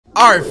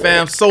Alright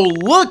fam, so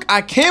look,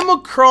 I came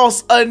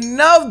across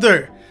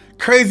another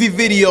crazy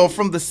video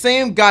from the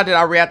same guy that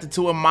I reacted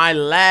to in my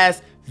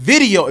last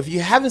video. If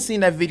you haven't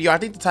seen that video, I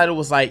think the title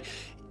was like,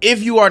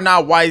 if you are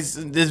not wise,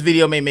 this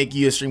video may make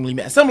you extremely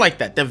mad. Something like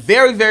that. The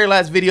very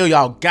last video,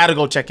 y'all gotta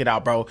go check it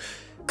out, bro.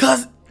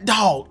 Cause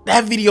dog,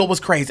 that video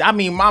was crazy. I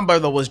mean, my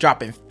brother was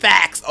dropping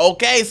facts,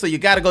 okay? So you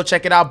gotta go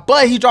check it out.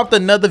 But he dropped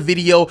another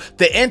video,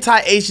 the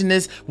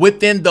anti-Asianness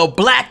within the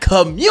black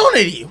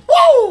community.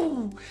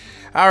 Woo!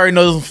 I already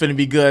know this is finna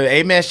be good.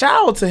 Hey man,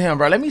 shout out to him,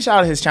 bro. Let me shout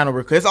out his channel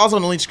real quick. It's also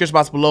in the link description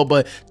box below.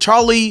 But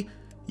Charlie,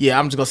 yeah,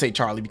 I'm just gonna say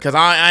Charlie because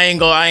I ain't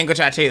gonna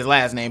try to change his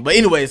last name. But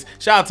anyways,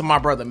 shout out to my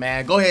brother,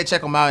 man. Go ahead,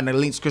 check him out in the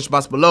link description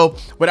box below.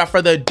 Without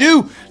further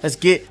ado, let's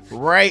get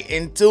right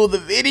into the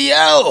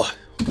video.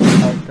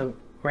 The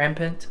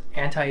rampant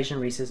anti-Asian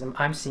racism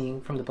I'm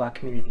seeing from the black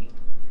community.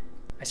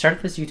 I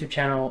started this YouTube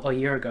channel a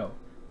year ago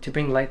to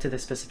bring light to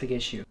this specific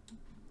issue.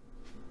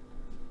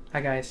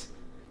 Hi guys,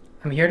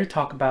 I'm here to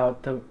talk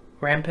about the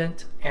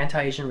rampant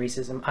anti-Asian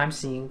racism I'm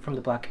seeing from the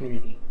black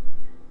community.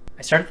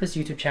 I started this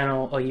YouTube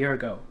channel a year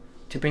ago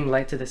to bring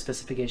light to this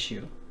specific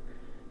issue.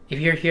 If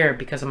you're here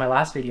because of my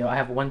last video, I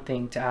have one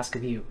thing to ask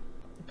of you.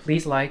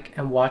 Please like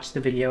and watch the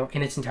video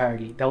in its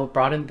entirety. That will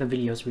broaden the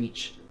video's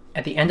reach.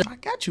 At the end of— I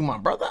got you, my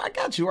brother. I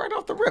got you right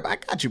off the rip. I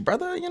got you,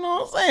 brother. You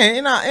know what I'm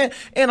saying?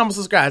 And I'm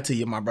subscribed to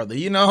you, my brother.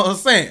 You know what I'm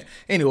saying?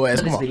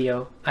 Anyways, this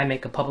video, I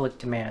make a public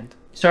demand.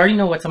 So I already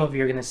know what some of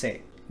you are gonna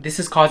say. This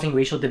is causing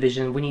racial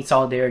division. We need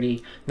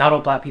solidarity. Not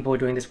all black people are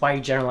doing this. Why are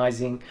you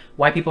generalizing?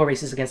 White people are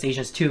racist against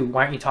Asians too.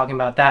 Why aren't you talking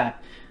about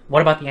that?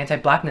 What about the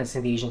anti-blackness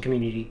in the Asian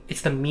community? It's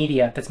the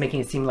media that's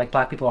making it seem like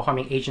black people are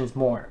harming Asians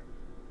more.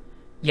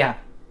 Yeah,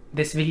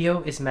 this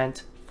video is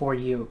meant for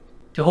you,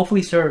 to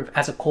hopefully serve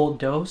as a cold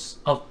dose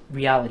of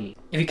reality.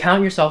 If you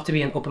count yourself to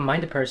be an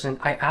open-minded person,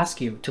 I ask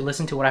you to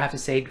listen to what I have to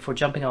say before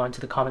jumping on to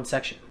the comment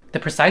section. The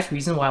precise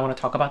reason why I want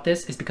to talk about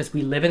this is because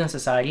we live in a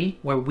society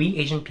where we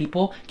Asian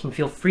people can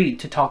feel free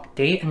to talk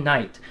day and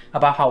night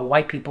about how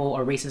white people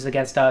are racist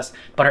against us,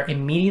 but are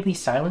immediately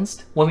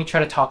silenced when we try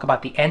to talk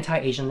about the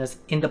anti-Asianness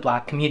in the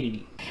black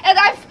community. And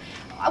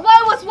while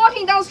I was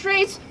walking down the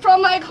street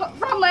from my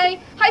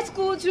high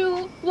school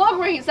to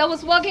Walgreens, I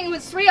was walking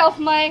with 3 of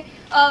my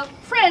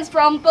friends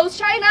from both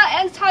China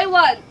and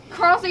Taiwan.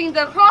 Crossing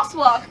the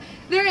crosswalk,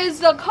 there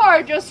is a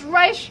car just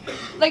rushed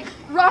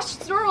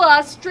through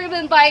us,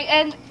 driven by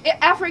an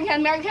African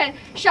American,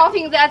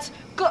 shouting that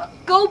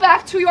go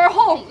back to your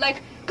home,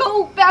 like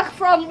go back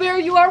from where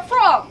you are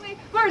from.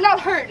 We're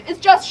not hurt, it's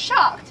just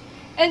shocked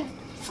and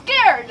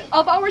scared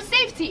of our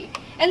safety.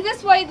 And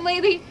this white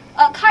lady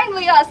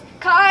kindly asked,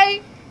 can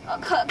I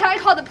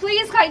call the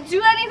police? Can I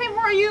do anything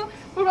for you?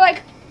 We were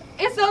like,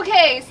 it's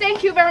okay,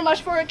 thank you very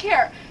much for your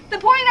care. The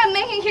point I'm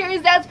making here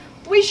is that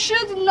we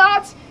should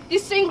not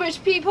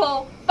distinguish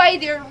people by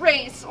their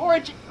race or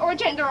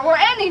gender or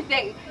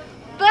anything.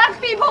 Black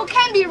people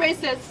can be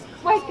racist.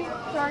 White people,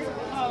 sorry.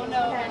 Oh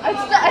no.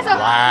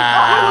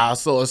 Wow.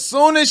 So as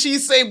soon as she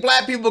say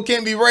black people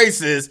can be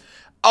racist,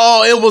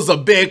 oh, it was a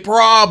big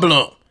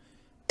problem.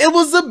 It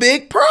was a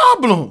big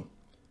problem.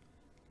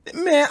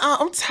 Man,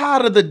 I'm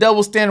tired of the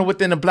double standard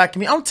within the black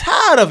community. I'm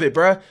tired of it,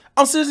 bruh.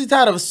 I'm seriously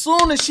tired of it. As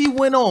soon as she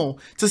went on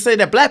to say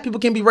that black people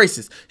can be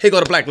racist, here go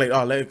the black lady.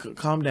 Oh,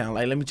 calm down.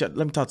 Like, let me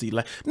talk to you.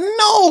 Like,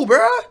 no,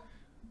 bruh.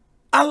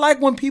 I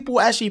like when people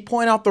actually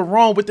point out the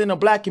wrong within the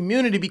black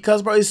community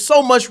because, bro, there's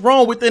so much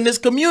wrong within this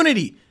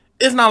community.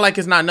 It's not like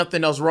it's not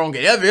nothing else wrong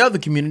in every other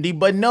community,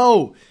 but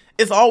no.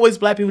 It's always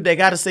black people that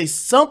got to say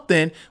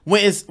something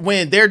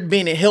when they're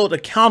being held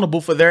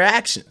accountable for their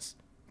actions.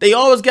 They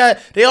always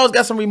got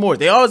some remorse.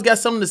 They always got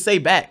something to say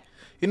back.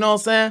 You know what I'm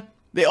saying?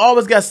 They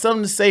always got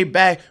something to say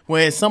back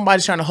when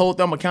somebody's trying to hold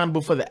them accountable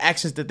for the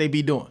actions that they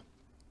be doing.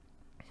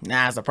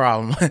 Nah, it's a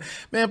problem.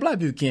 Man, black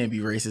people can't be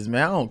racist,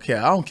 man. I don't care.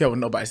 I don't care what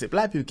nobody says.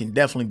 Black people can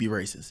definitely be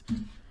racist.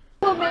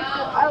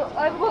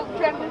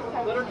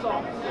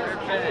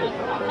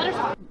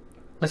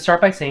 Let's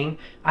start by saying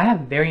I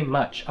have very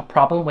much a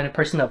problem when a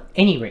person of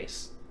any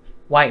race,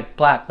 white,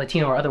 black,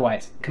 Latino, or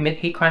otherwise, commit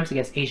hate crimes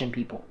against Asian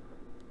people.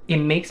 It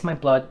makes my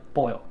blood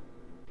boil.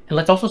 And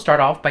let's also start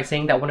off by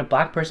saying that when a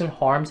black person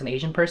harms an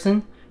Asian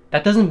person,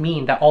 that doesn't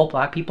mean that all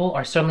black people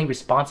are suddenly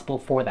responsible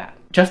for that.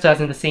 Just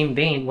as in the same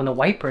vein, when a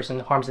white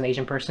person harms an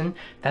Asian person,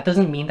 that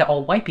doesn't mean that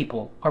all white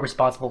people are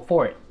responsible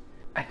for it.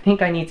 I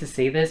think I need to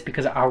say this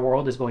because our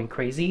world is going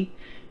crazy.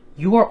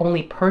 You are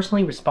only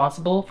personally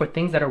responsible for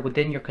things that are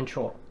within your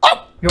control.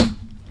 Oh! Can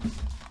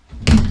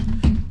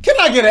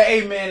I get an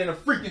amen in a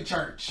freaking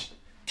church?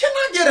 Can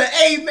I get an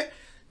amen?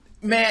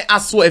 Man, I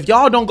swear, if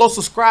y'all don't go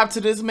subscribe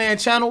to this man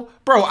channel,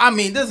 bro, I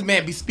mean, this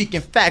man be speaking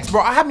facts,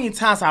 bro. How many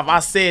times have I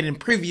said in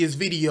previous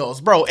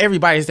videos, bro,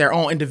 everybody's their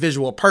own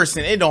individual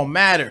person. It don't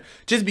matter.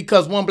 Just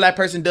because one black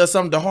person does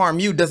something to harm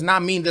you does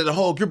not mean that the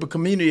whole group of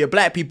community of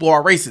black people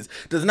are racist.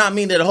 Does not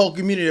mean that the whole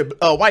community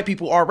of white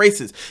people are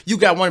racist. You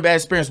got one bad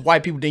experience with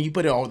white people, then you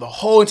put it on the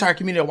whole entire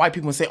community of white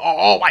people and say, oh,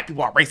 all white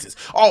people are racist.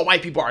 All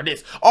white people are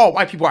this. All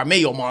white people are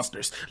male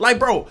monsters. Like,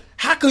 bro,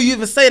 how could you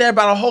even say that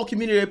about a whole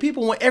community of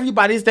people when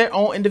everybody is their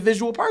own individual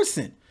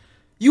person?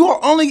 You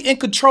are only in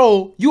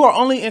control. You are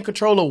only in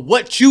control of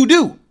what you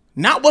do,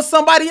 not what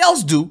somebody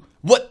else do,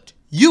 what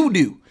you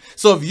do.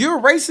 So if you're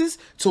racist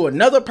to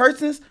another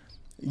person's,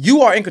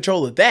 you are in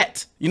control of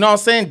that. You know what I'm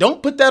saying?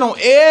 Don't put that on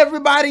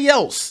everybody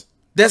else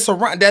that's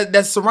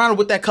surrounded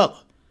with that color.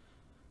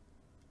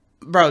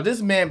 Bro, this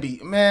man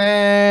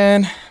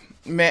man,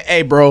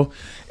 hey bro,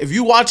 if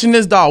you watching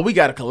this, dog, we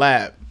gotta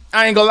collab.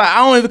 I ain't gonna lie,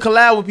 I don't even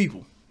collab with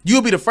people.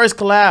 You'll be the first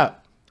collab.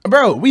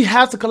 Bro, we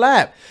have to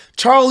collab.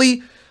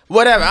 Charlie,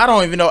 whatever, I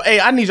don't even know. Hey,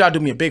 I need y'all to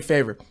do me a big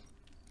favor.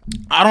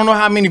 I don't know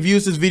how many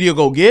views this video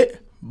go get,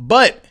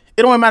 but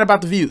it don't matter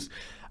about the views.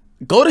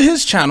 Go to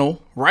his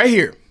channel right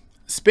here.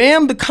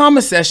 Spam the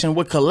comment section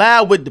with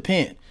collab with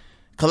Depend.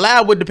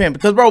 Collab with Depend.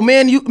 Because bro,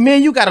 man,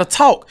 you gotta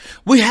talk.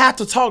 We have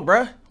to talk,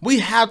 bro. We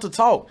have to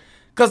talk.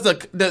 Cause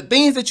the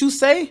things that you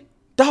say,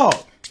 dog,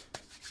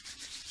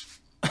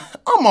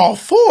 I'm all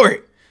for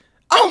it.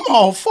 I'm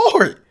all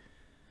for it.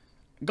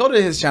 Go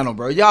to his channel,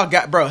 bro. Y'all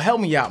bro, help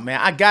me out, man.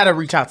 I gotta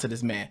reach out to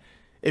this man.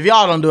 If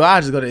y'all don't do it,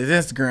 I'll just go to his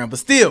Instagram. But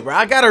still, bro,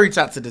 I gotta reach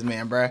out to this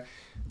man, bro.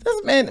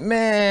 This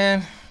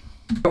man.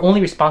 You're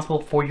only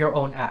responsible for your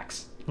own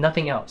acts,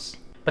 nothing else.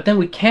 But then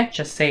we can't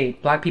just say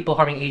black people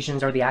harming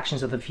Asians are the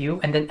actions of the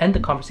few and then end the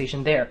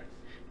conversation there.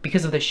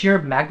 Because of the sheer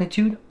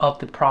magnitude of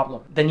the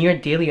problem. The near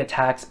daily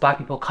attacks, black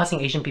people cussing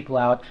Asian people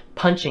out,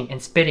 punching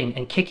and spitting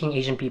and kicking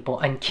Asian people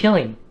and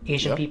killing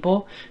Asian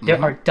people.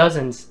 There are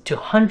dozens to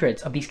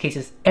hundreds of these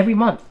cases every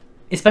month.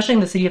 Especially in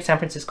the city of San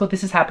Francisco,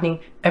 this is happening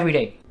every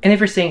day. And if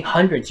you're saying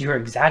hundreds, you're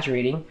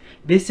exaggerating.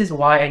 This is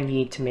why I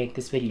need to make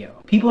this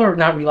video. People are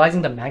not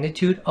realizing the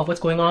magnitude of what's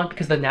going on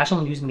because the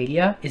national news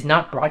media is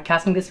not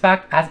broadcasting this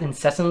fact as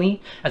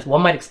incessantly as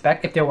one might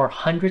expect if there were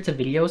hundreds of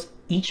videos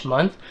each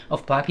month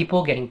of black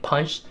people getting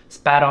punched,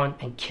 spat on,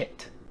 and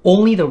kicked.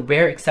 Only the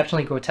rare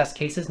exceptionally grotesque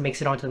cases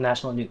makes it onto the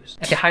national news.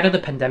 At the height of the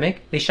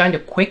pandemic, they shined a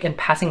quick and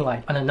passing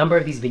light on a number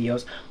of these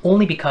videos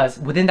only because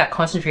within that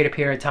concentrated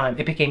period of time,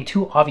 it became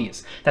too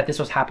obvious that this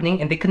was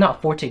happening and they could not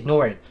afford to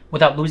ignore it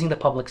without losing the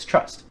public's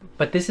trust.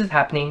 But this is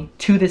happening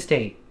to this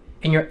day,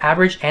 and your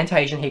average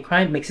anti-Asian hate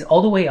crime makes it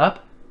all the way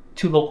up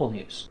to local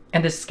news.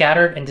 And the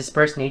scattered and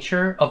dispersed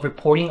nature of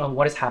reporting on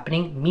what is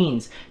happening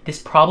means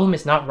this problem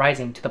is not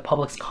rising to the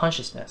public's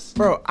consciousness.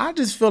 Bro, I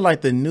just feel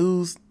like the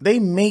news, they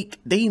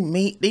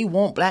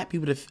want black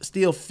people to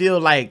still feel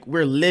like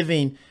we're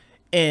living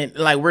in,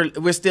 like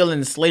we're still in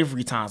the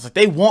slavery times. Like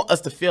they want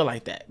us to feel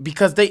like that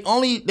because they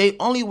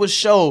only would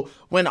show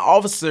when an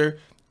officer,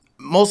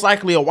 most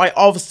likely a white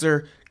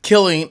officer,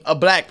 killing a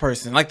black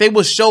person. Like they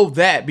will show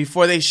that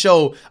before they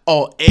show,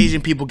 oh, Asian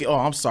people get, oh,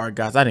 I'm sorry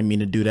guys, I didn't mean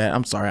to do that,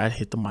 I'm sorry, I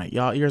hit the mic,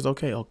 y'all ears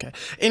okay?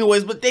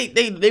 Anyways, but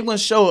they won't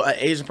show an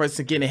Asian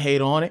person getting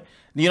hate on it,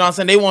 you know what I'm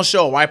saying? They won't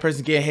show a white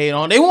person getting hate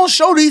on, they won't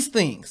show these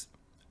things.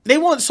 They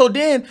want, so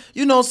then,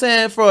 you know what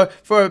I'm saying,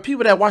 for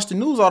people that watch the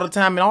news all the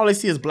time and all they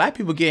see is black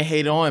people getting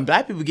hated on and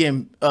black people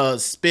getting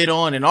spit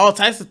on and all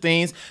types of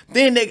things,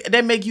 then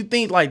that make you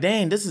think like,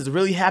 dang, this is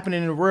really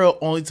happening in the world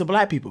only to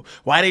black people.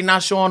 Why they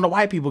not showing the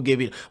white people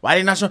give it? Why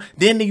they not showing?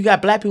 Then you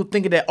got black people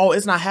thinking that, oh,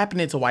 it's not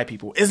happening to white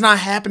people. It's not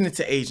happening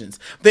to Asians.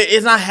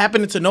 It's not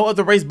happening to no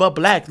other race but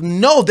black.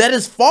 No, that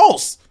is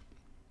false.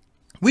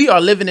 We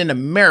are living in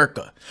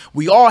America.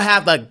 We all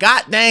have the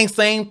goddamn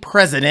same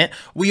president.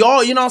 We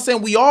all, you know what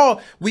I'm saying? We all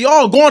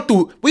going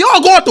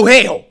through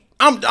hell.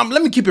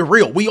 Let me keep it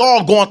real. We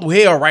all going through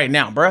hell right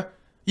now, bruh.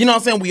 You know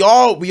what I'm saying? We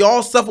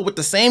all suffer with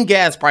the same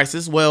gas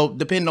prices. Well,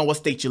 depending on what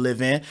state you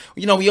live in.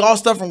 You know, we all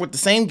suffering with the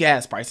same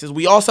gas prices.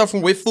 We all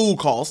suffering with food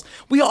costs.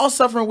 We all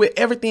suffering with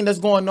everything that's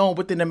going on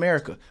within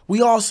America.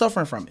 We all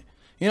suffering from it.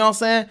 You know what I'm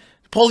saying?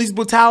 Police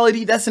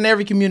brutality, that's in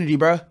every community,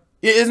 bruh.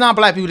 It's not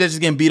black people that's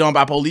just getting beat on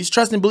by police.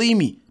 Trust and believe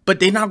me. But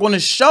they're not going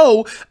to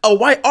show a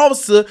white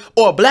officer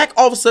or a black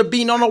officer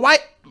beating on a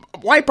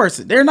white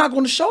person. They're not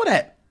going to show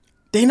that.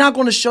 They're not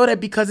going to show that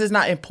because it's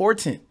not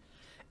important.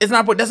 That's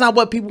not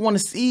what people want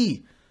to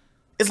see.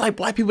 It's like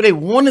black people, they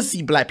want to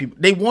see black people.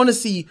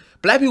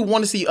 Black people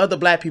want to see other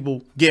black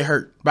people get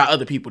hurt by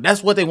other people.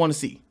 That's what they want to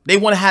see. They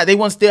want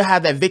to still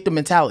have that victim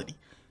mentality.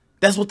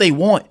 That's what they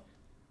want.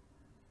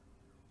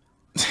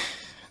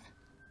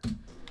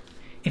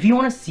 If you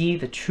want to see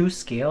the true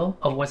scale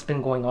of what's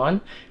been going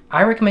on,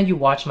 I recommend you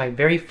watch my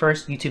very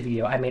first YouTube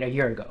video I made a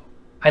year ago.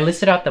 I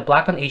listed out the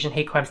black on Asian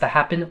hate crimes that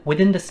happened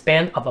within the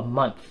span of a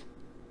month.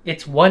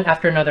 It's one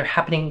after another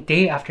happening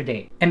day after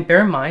day. And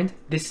bear in mind,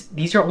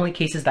 these are only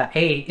cases that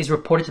A, is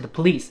reported to the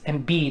police,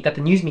 and B, that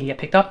the news media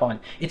picked up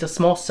on. It's a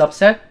small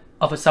subset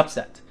of a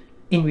subset.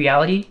 In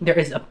reality, there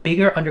is a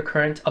bigger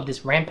undercurrent of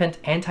this rampant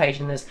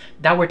anti-Asianness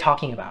that we're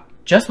talking about.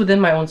 Just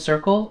within my own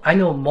circle, I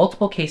know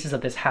multiple cases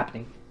of this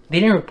happening. They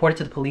didn't report it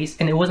to the police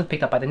and it wasn't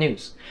picked up by the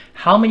news.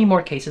 How many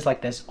more cases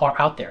like this are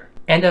out there?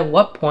 And at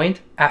what point,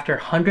 after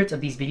hundreds of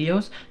these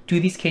videos, do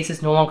these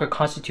cases no longer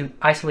constitute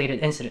isolated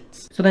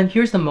incidents? So then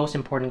here's the most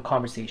important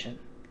conversation.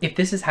 If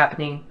this is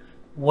happening,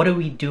 what do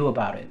we do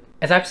about it?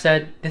 As I've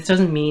said, this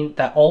doesn't mean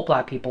that all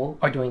black people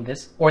are doing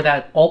this or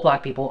that all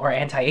black people are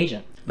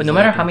anti-Asian. But no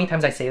matter how many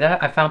times I say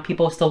that, I found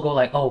people still go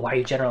like, oh, why are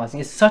you generalizing?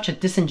 It's such a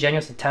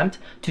disingenuous attempt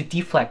to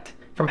deflect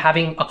from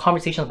having a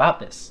conversation about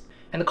this.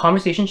 And the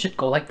conversation should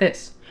go like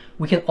this.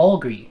 We can all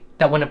agree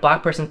that when a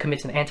black person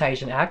commits an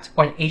anti-Asian act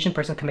or an Asian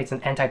person commits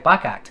an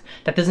anti-black act,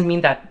 that doesn't mean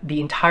that the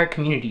entire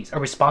communities are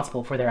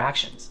responsible for their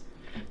actions.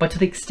 But to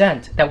the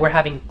extent that we're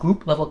having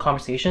group level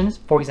conversations,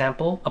 for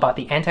example, about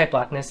the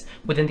anti-blackness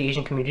within the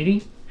Asian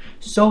community,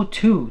 so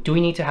too do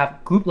we need to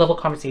have group level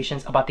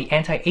conversations about the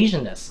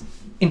anti-Asianness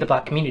in the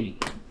black community.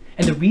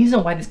 And the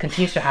reason why this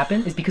continues to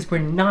happen is because we're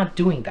not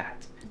doing that.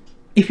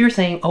 If you're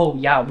saying, oh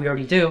yeah, we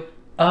already do,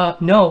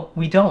 no,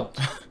 we don't.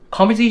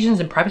 Conversations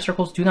in private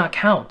circles do not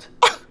count.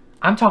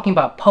 I'm talking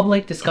about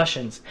public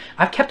discussions.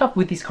 I've kept up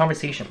with these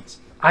conversations.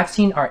 I've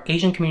seen our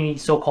Asian community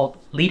so-called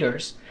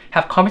leaders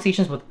have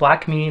conversations with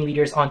black community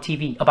leaders on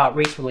TV about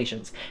race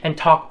relations and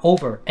talk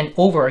over and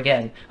over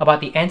again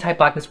about the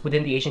anti-blackness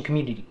within the Asian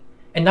community.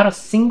 And not a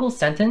single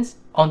sentence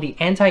on the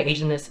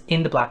anti-Asianness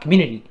in the black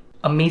community.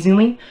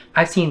 Amazingly,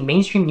 I've seen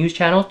mainstream news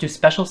channels do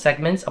special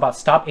segments about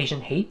Stop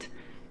Asian Hate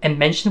and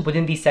mention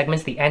within these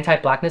segments the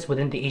anti-blackness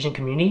within the Asian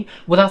community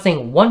without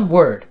saying one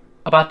word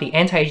about the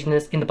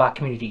anti-Asianness in the black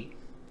community.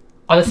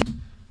 I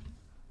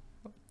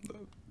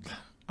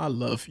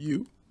love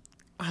you.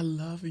 I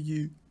love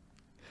you.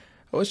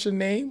 What's your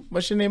name?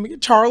 What's your name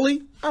again?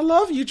 Charlie? I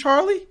love you,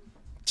 Charlie.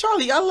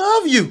 Charlie, I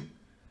love you.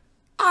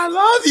 I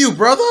love you,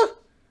 brother.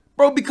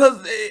 Bro,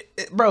 because,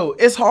 bro,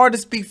 it's hard to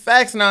speak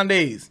facts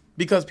nowadays.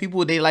 Because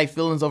people, they like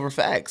feelings over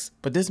facts.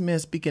 But this man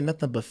speaking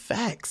nothing but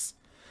facts.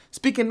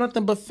 Speaking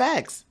nothing but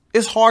facts.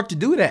 It's hard to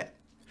do that.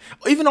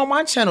 Even on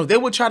my channel, they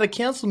will try to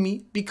cancel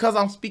me because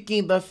I'm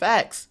speaking the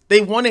facts.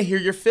 They want to hear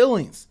your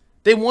feelings.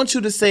 They want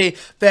you to say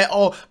that,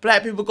 oh,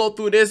 black people go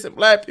through this and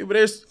black people,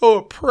 they're so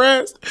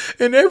oppressed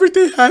and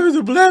everything happens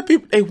to black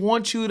people. They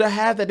want you to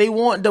have that. They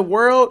want the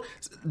world.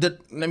 Let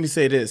me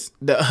say this.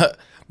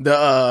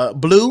 The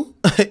blue,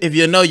 if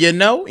you know, you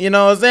know. You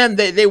know what I'm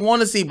saying? They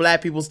want to see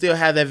black people still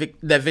have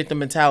that victim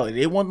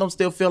mentality. They want them to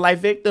still feel like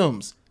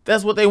victims.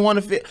 That's what they want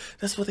to feel.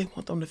 That's what they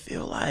want them to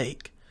feel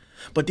like.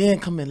 But then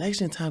come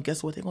election time,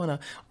 guess what? They're going to,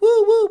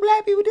 woo, woo,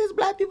 black people this,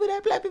 black people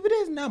that, black people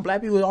this. Now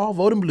black people are all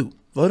voting blue,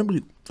 voting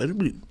blue, voting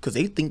blue. Because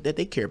they think that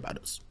they care about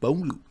us.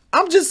 Voting blue.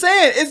 I'm just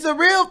saying, it's the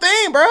real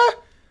thing, bruh.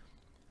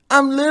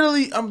 I'm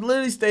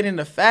literally stating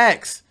the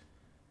facts.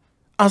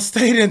 I'm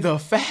stating the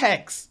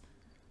facts.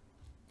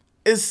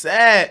 It's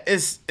sad.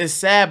 It's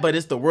sad, but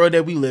it's the world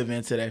that we live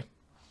in today.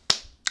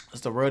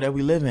 It's the world that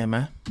we live in,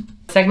 man.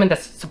 Segment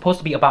that's supposed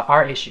to be about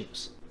our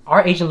issues.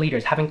 Our Asian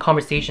leaders having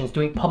conversations,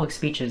 doing public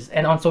speeches,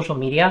 and on social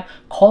media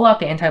call out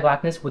the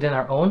anti-blackness within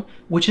our own,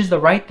 which is the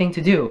right thing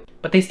to do,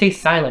 but they stay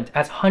silent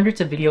as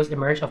hundreds of videos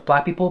emerge of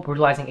black people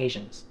brutalizing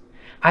Asians.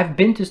 I've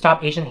been to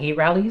Stop Asian Hate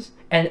rallies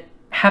and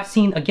have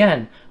seen,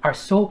 again, our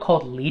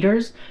so-called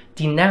leaders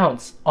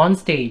denounce on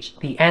stage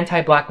the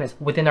anti-blackness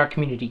within our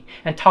community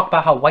and talk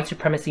about how white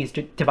supremacy is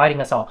dividing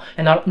us all,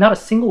 and not a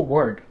single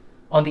word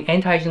on the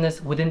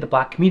anti-Asianness within the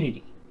black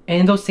community.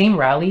 And in those same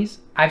rallies,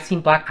 I've seen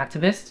black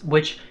activists,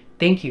 which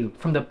thank you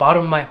from the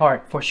bottom of my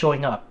heart for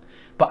showing up.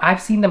 But I've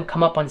seen them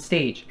come up on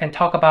stage and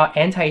talk about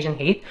anti-Asian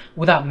hate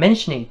without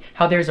mentioning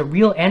how there's a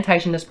real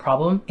anti-Asianness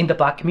problem in the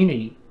black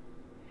community.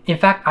 In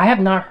fact, I have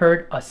not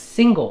heard a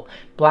single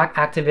black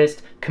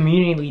activist,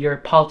 community leader,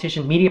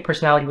 politician, media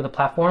personality with a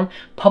platform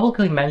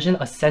publicly mention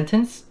a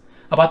sentence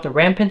about the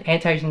rampant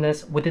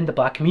anti-Asianness within the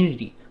black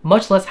community,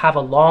 much less have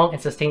a long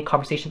and sustained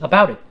conversation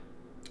about it.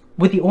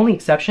 With the only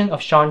exception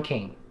of Shaun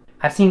King.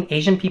 I've seen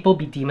Asian people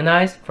be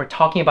demonized for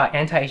talking about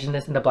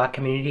anti-Asianness in the black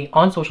community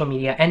on social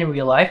media and in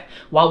real life,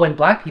 while when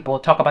black people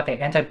talk about the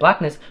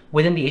anti-blackness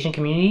within the Asian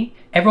community,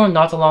 everyone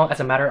nods along as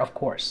a matter of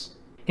course.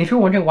 And if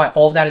you're wondering why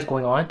all of that is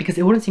going on, because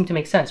it wouldn't seem to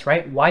make sense,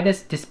 right? Why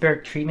this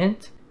disparate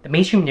treatment? The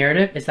mainstream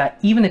narrative is that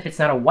even if it's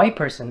not a white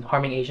person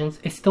harming Asians,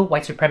 it's still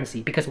white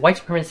supremacy, because white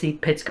supremacy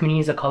pits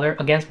communities of color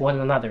against one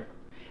another.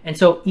 And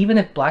so even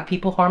if black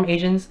people harm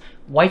Asians,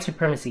 white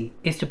supremacy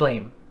is to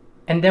blame.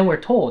 And then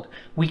we're told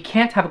we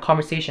can't have a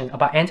conversation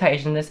about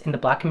anti-Asianness in the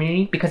black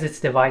community because it's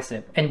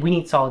divisive and we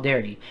need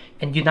solidarity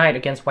and unite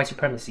against white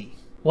supremacy.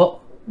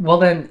 Well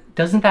then,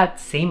 doesn't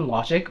that same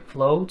logic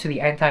flow to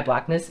the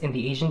anti-blackness in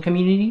the Asian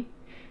community?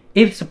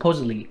 If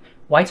supposedly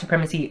white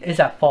supremacy is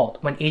at fault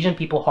when Asian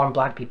people harm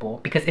black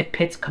people because it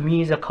pits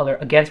communities of color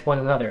against one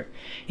another,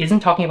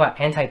 isn't talking about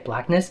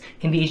anti-blackness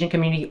in the Asian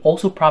community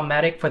also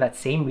problematic for that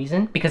same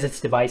reason? Because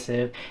it's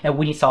divisive and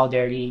we need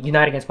solidarity,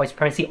 unite against white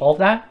supremacy, all of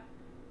that?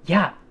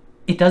 Yeah.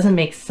 It doesn't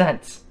make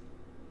sense.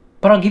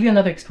 But I'll give you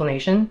another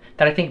explanation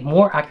that I think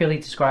more accurately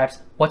describes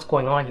what's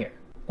going on here.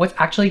 What's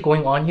actually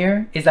going on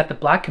here is that the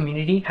black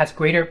community has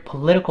greater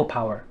political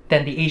power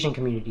than the Asian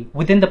community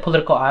within the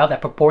political aisle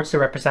that purports to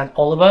represent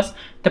all of us,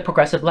 the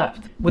progressive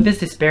left. With this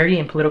disparity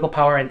in political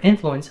power and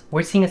influence,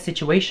 we're seeing a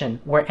situation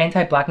where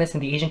anti-blackness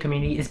in the Asian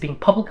community is being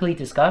publicly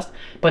discussed,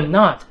 but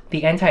not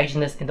the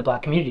anti-Asianness in the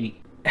black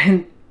community.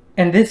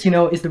 And this,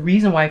 is the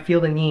reason why I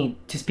feel the need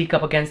to speak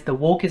up against the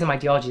wokeism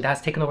ideology that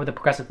has taken over the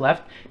progressive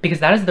left, because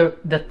that is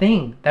the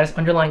thing that is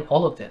underlying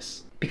all of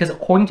this. Because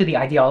according to the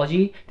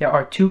ideology, there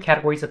are two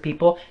categories of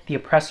people, the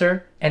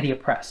oppressor and the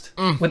oppressed,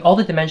 with all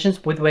the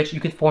dimensions with which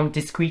you could form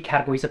discrete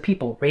categories of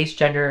people, race,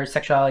 gender,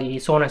 sexuality,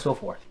 so on and so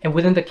forth. And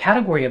within the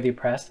category of the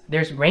oppressed,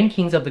 there's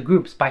rankings of the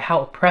groups by how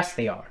oppressed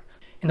they are.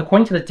 And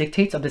according to the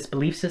dictates of this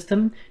belief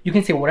system, you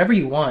can say whatever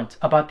you want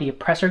about the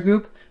oppressor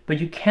group, but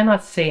you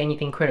cannot say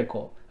anything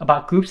critical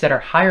about groups that are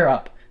higher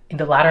up in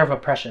the ladder of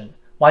oppression,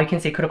 while you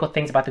can say critical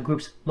things about the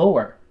groups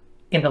lower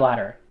in the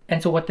ladder.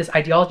 And so what this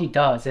ideology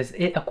does is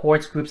it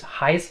accords groups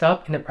highest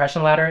up in the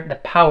oppression ladder the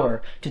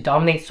power to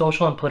dominate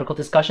social and political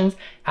discussions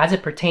as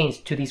it pertains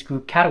to these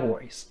group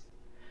categories.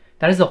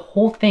 That is the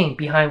whole thing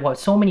behind what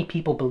so many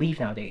people believe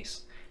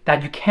nowadays,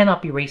 that you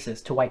cannot be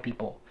racist to white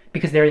people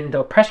because they're in the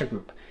oppressor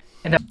group.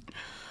 And that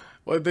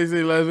what they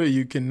say last week,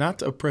 you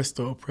cannot oppress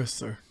the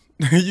oppressor.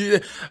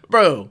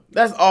 Bro,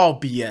 that's all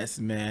BS,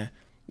 man.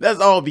 That's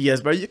all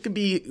BS, bro. You can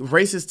be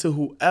racist to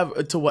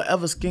whoever, to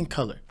whatever skin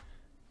color.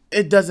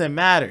 It doesn't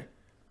matter.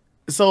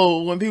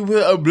 So when people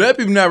say, oh, black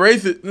people not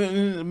racist,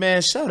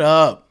 man, shut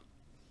up.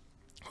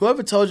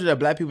 Whoever told you that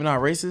black people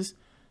not racist,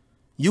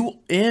 you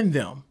and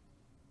them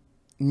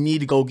need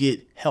to go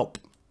get help.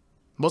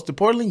 Most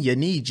importantly, you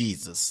need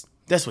Jesus.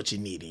 That's what you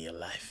need in your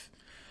life.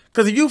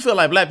 Because if you feel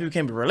like black people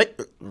can't be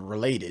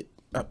related,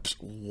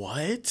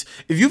 what?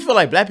 If you feel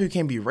like black people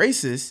can't be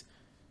racist,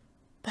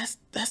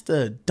 that's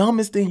the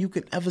dumbest thing you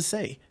could ever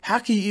say. How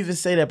can you even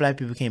say that black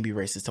people can't be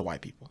racist to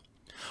white people?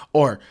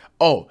 Or,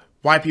 oh,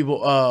 white people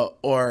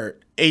or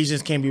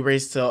Asians can't be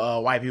racist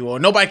to white people, or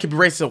nobody can be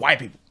racist to white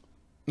people.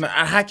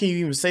 How can you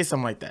even say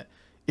something like that?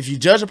 If you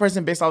judge a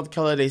person based off the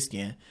color of their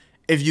skin,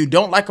 if you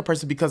don't like a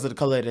person because of the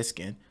color of their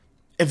skin,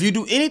 if you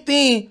do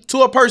anything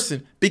to a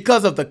person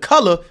because of the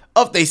color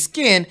of their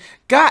skin,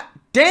 god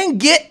dang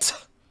it,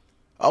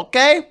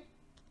 okay,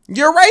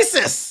 you're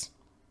racist.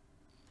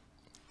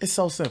 It's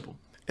so simple.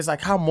 It's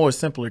like, how more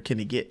simpler can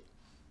it get?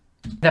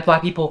 That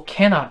black people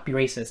cannot be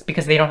racist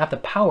because they don't have the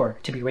power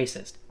to be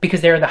racist,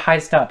 because they're the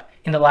highest up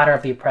in the ladder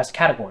of the oppressed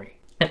category.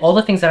 And all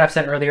the things that I've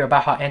said earlier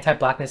about how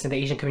anti-blackness in the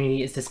Asian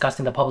community is discussed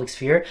in the public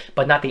sphere,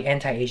 but not the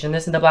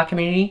anti-Asianness in the black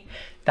community,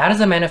 that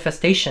is a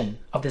manifestation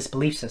of this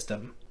belief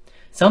system.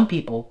 Some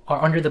people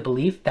are under the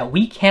belief that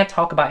we can't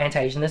talk about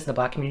anti-Asianness in the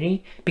black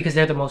community because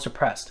they're the most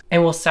oppressed,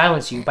 and will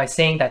silence you by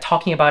saying that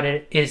talking about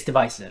it is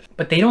divisive.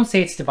 But they don't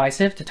say it's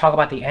divisive to talk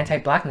about the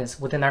anti-blackness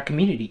within our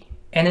community.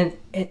 And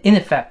in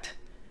effect,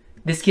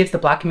 this gives the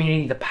black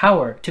community the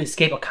power to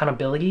escape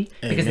accountability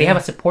because they have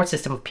a support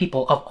system of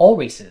people of all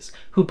races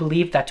who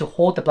believe that to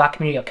hold the black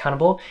community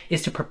accountable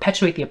is to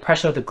perpetuate the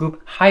oppression of the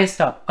group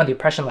highest up on the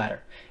oppression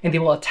ladder, and they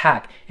will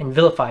attack and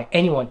vilify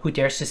anyone who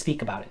dares to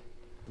speak about it.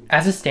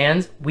 As it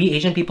stands, we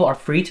Asian people are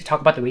free to talk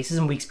about the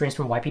racism we experience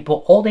from white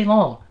people all day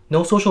long,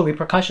 no social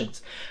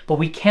repercussions, but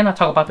we cannot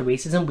talk about the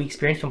racism we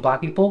experience from black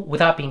people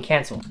without being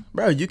canceled.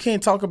 Bro, you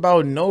can't talk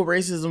about no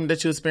racism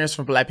that you experience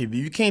from black people.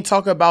 You can't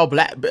talk about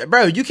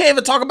bro, you can't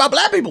even talk about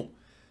black people.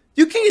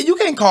 You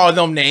can't call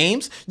them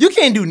names. You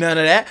can't do none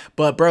of that.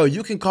 But bro,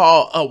 you can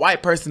call a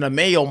white person a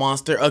mayo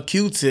monster, a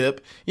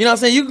Q-tip. You know what I'm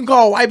saying? You can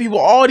call white people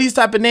all these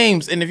type of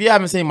names. And if you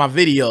haven't seen my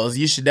videos,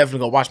 you should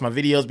definitely go watch my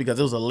videos, because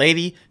it was a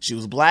lady. She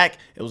was black.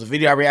 It was a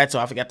video I reacted to.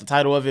 I forgot the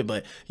title of it.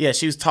 But yeah,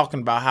 she was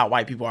talking about how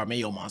white people are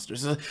mayo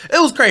monsters. It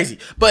was crazy.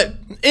 But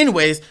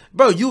anyways,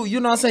 bro,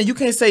 you know what I'm saying? You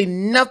can't say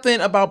nothing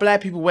about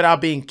black people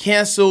without being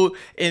canceled.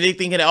 And they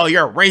thinking, oh,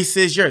 you're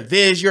racist. You're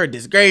this. You're a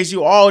disgrace.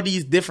 You all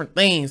these different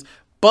things.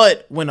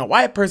 But when a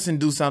white person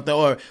do something,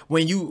 or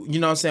when you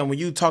know what I'm saying, when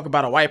you talk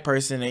about a white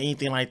person or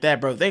anything like that,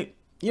 bro, you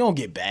don't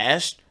get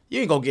bashed. You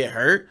ain't gonna get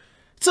hurt.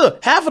 So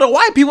half of the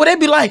white people, they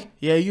be like,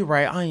 yeah, you're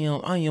right. I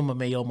am a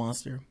mayo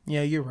monster.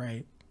 Yeah, you're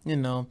right. You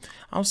know,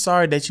 I'm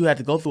sorry that you had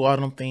to go through all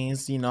them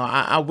things. You know,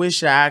 I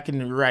wish I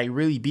can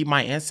really beat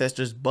my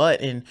ancestors'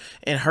 butt and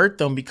hurt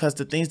them, because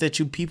the things that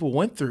you people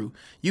went through,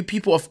 you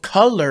people of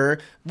color,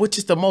 which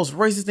is the most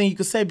racist thing you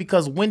could say,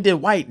 because when did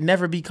white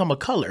never become a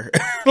color?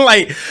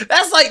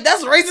 That's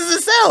racist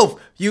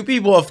itself. You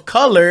people of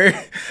color,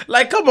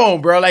 like, come on,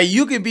 bro. Like,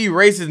 you can be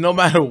racist no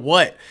matter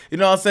what. You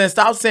know what I'm saying?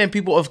 Stop saying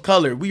people of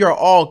color. We are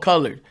all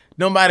colored.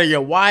 No matter you're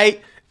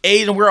white,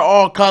 Asian, we're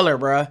all color,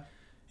 bro.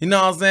 You know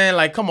what I'm saying?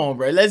 Like, come on,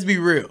 bro. Let's be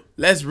real.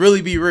 Let's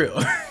really be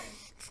real.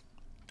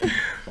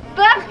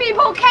 Black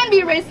people can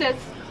be racist.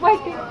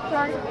 White people,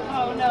 sorry.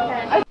 Oh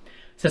no.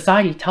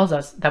 Society tells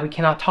us that we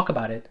cannot talk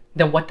about it.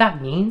 Then what that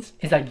means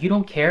is that you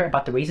don't care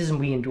about the racism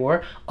we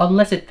endure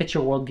unless it fits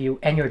your worldview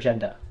and your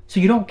agenda. So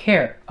you don't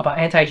care about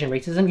anti-Asian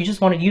racism, you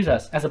just want to use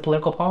us as a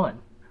political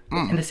pawn.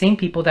 And the same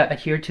people that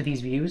adhere to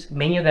these views,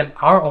 many of them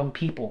our own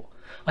people,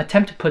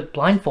 attempt to put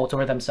blindfolds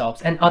over themselves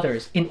and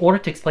others in order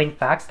to explain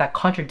facts that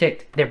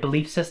contradict their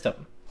belief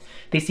system.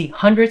 They see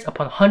hundreds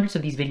upon hundreds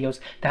of these videos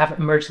that have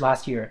emerged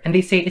last year, and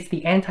they say it's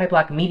the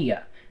anti-black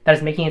media that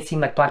is making it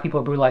seem like black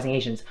people are brutalizing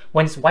Asians,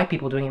 when it's white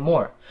people doing it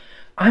more.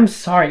 I'm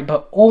sorry,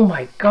 but oh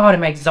my god,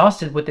 am I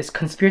exhausted with this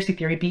conspiracy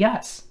theory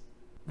BS.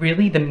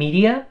 Really? The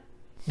media?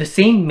 The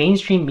same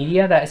mainstream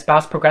media that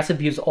espouse progressive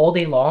views all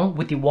day long,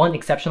 with the one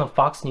exception of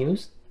Fox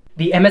News?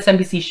 The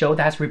MSNBC show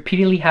that has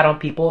repeatedly had on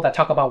people that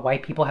talk about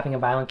white people having a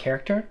violent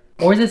character?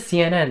 Or is it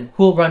CNN,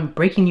 who will run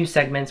breaking news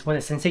segments when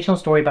a sensational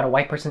story about a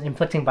white person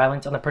inflicting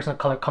violence on a person of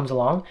color comes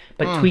along,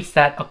 but tweets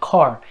that a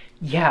car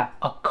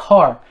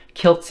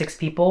killed 6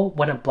 people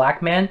when a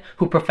black man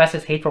who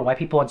professes hate for white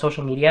people on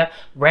social media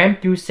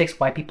rammed through 6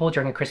 white people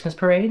during a Christmas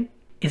parade?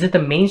 Is it the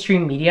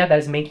mainstream media that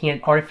is making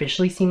it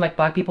artificially seem like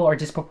black people are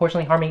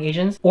disproportionately harming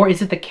Asians? Or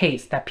is it the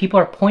case that people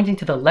are pointing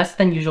to the less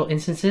than usual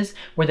instances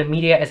where the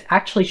media is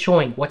actually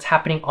showing what's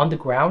happening on the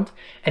ground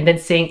and then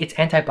saying it's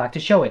anti-black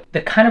to show it?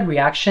 The kind of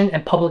reaction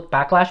and public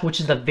backlash which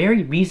is the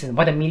very reason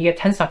why the media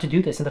tends not to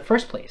do this in the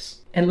first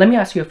place. And let me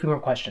ask you a few more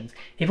questions.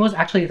 If it was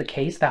actually the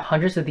case that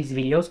hundreds of these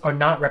videos are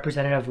not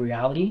representative of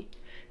reality,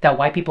 that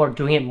white people are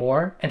doing it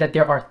more, and that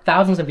there are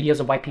thousands of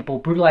videos of white people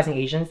brutalizing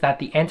Asians that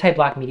the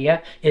anti-black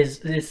media is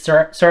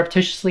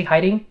surreptitiously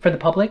hiding for the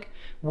public,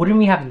 wouldn't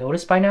we have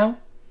noticed by now?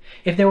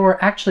 If there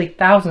were actually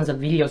thousands of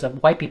videos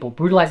of white people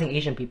brutalizing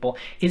Asian people,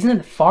 isn't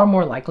it far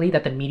more likely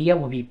that the media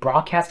will be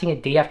broadcasting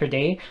it day after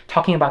day,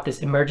 talking about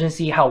this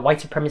emergency, how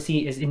white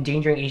supremacy is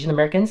endangering Asian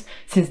Americans,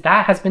 since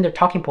that has been their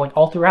talking point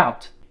all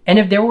throughout? And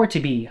if there were to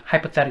be,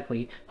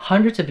 hypothetically,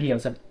 hundreds of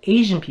videos of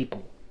Asian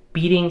people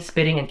beating,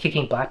 spitting, and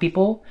kicking black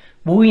people,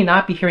 will we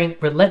not be hearing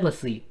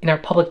relentlessly in our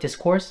public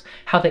discourse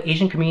how the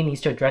Asian community needs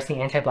to address the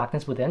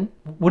anti-blackness within?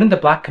 Wouldn't the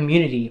black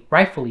community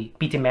rightfully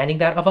be demanding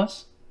that of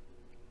us?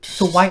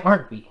 So why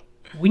aren't we?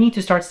 We need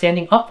to start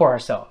standing up for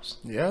ourselves.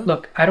 Yeah.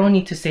 Look, I don't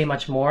need to say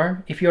much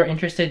more. If you're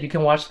interested, you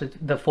can watch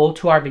the full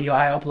 2-hour video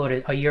I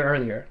uploaded a year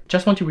earlier.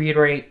 Just want to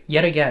reiterate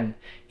yet again,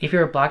 if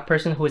you're a black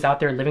person who is out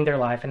there living their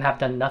life and have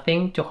done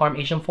nothing to harm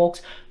Asian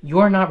folks, you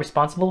are not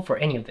responsible for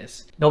any of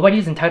this. Nobody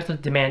is entitled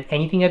to demand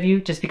anything of you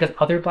just because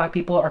other black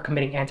people are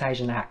committing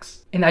anti-Asian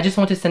acts. And I just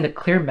want to send a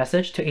clear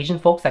message to Asian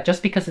folks that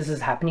just because this is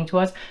happening to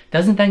us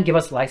doesn't then give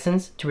us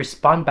license to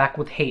respond back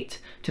with hate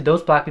to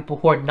those black people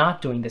who are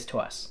not doing this to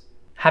us.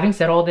 Having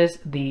said all this,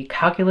 the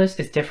calculus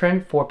is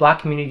different for black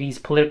communities,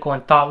 political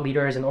and thought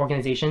leaders and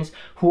organizations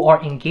who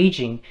are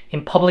engaging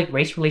in public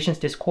race relations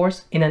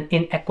discourse in an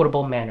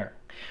inequitable manner.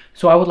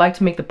 So I would like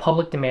to make the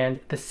public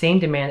demand the same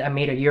demand I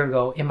made a year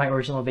ago in my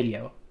original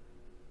video.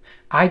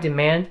 I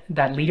demand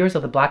that leaders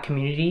of the black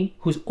community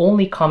whose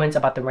only comments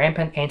about the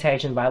rampant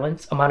anti-Asian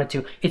violence amounted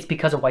to "it's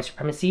because of white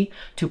supremacy"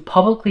 to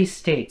publicly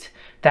state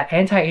that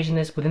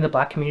anti-Asianness within the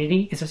black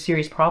community is a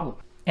serious problem.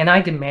 And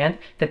I demand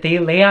that they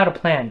lay out a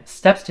plan,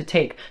 steps to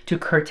take to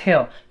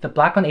curtail the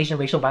black on Asian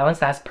racial violence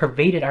that has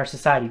pervaded our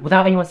society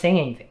without anyone saying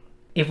anything.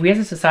 If we as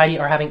a society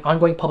are having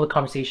ongoing public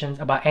conversations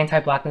about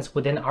anti-blackness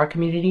within our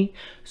community,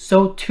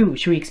 so too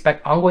should we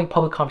expect ongoing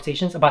public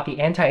conversations about the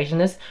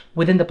anti-Asianness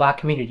within the black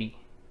community.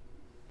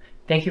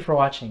 Thank you for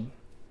watching.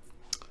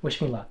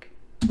 Wish me luck.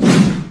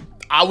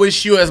 I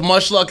wish you as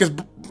much luck as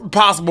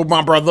possible,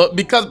 my brother,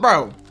 because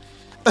bro,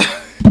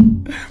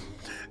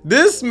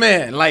 this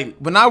man, like,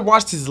 when I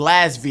watched his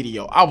last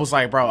video, I was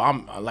like, bro,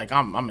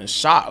 I'm in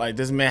shock. Like,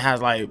 this man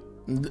has like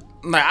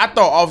I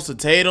thought Officer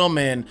Tatum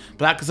and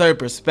Black Conservative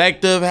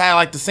Perspective had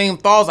like the same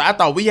thoughts. I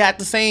thought we had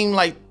the same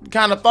like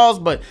kind of thoughts,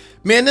 but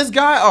man, this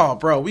guy, oh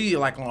bro, we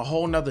like on a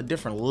whole nother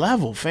different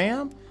level,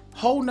 fam.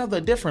 Whole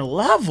nother different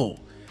level.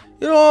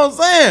 You know what I'm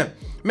saying?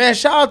 Man,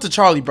 shout out to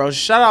Charlie, bro.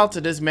 Shout out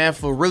to this man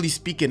for really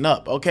speaking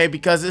up, okay?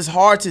 Because it's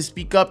hard to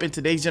speak up in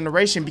today's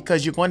generation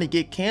because you're going to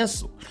get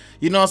canceled.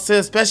 You know what I'm saying?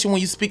 Especially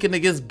when you're speaking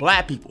against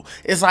black people.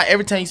 It's like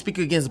every time you speak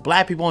against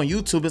black people on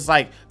YouTube, it's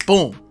like,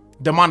 boom,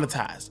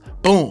 demonetized.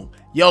 Boom,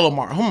 yellow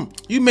mark.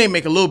 You may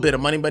make a little bit of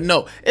money, but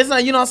no, it's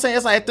not, you know what I'm saying?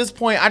 It's like at this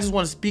point, I just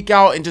want to speak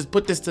out and just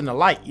put this in the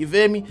light. You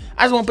feel me?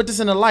 I just want to put this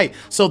in the light.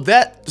 So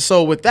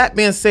with that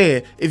being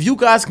said, if you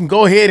guys can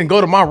go ahead and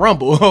go to my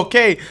Rumble,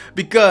 okay?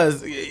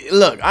 Because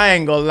look, I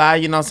ain't gonna lie,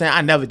 you know what I'm saying?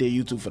 I never did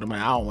YouTube for the money.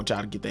 I don't want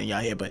y'all to get that in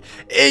y'all head, but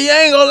you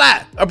ain't gonna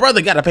lie. A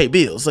brother gotta pay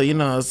bills. So you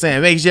know what I'm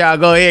saying? Make sure y'all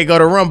go ahead and go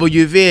to Rumble,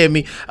 you feel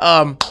me?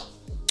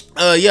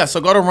 Yeah, so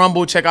go to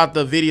Rumble, check out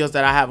the videos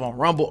that I have on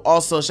Rumble.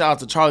 Also, shout out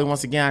to Charlie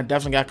once again. I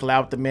definitely got to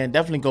collab with the man.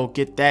 Definitely go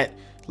get that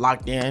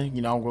locked in.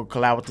 You know, I'm going to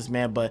collab with this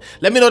man. But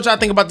let me know what y'all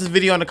think about this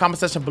video in the comment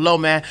section below,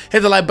 man.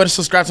 Hit the like button,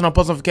 subscribe, turn on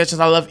post notifications.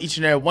 I love each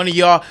and every one of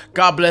y'all.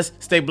 God bless.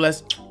 Stay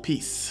blessed.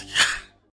 Peace.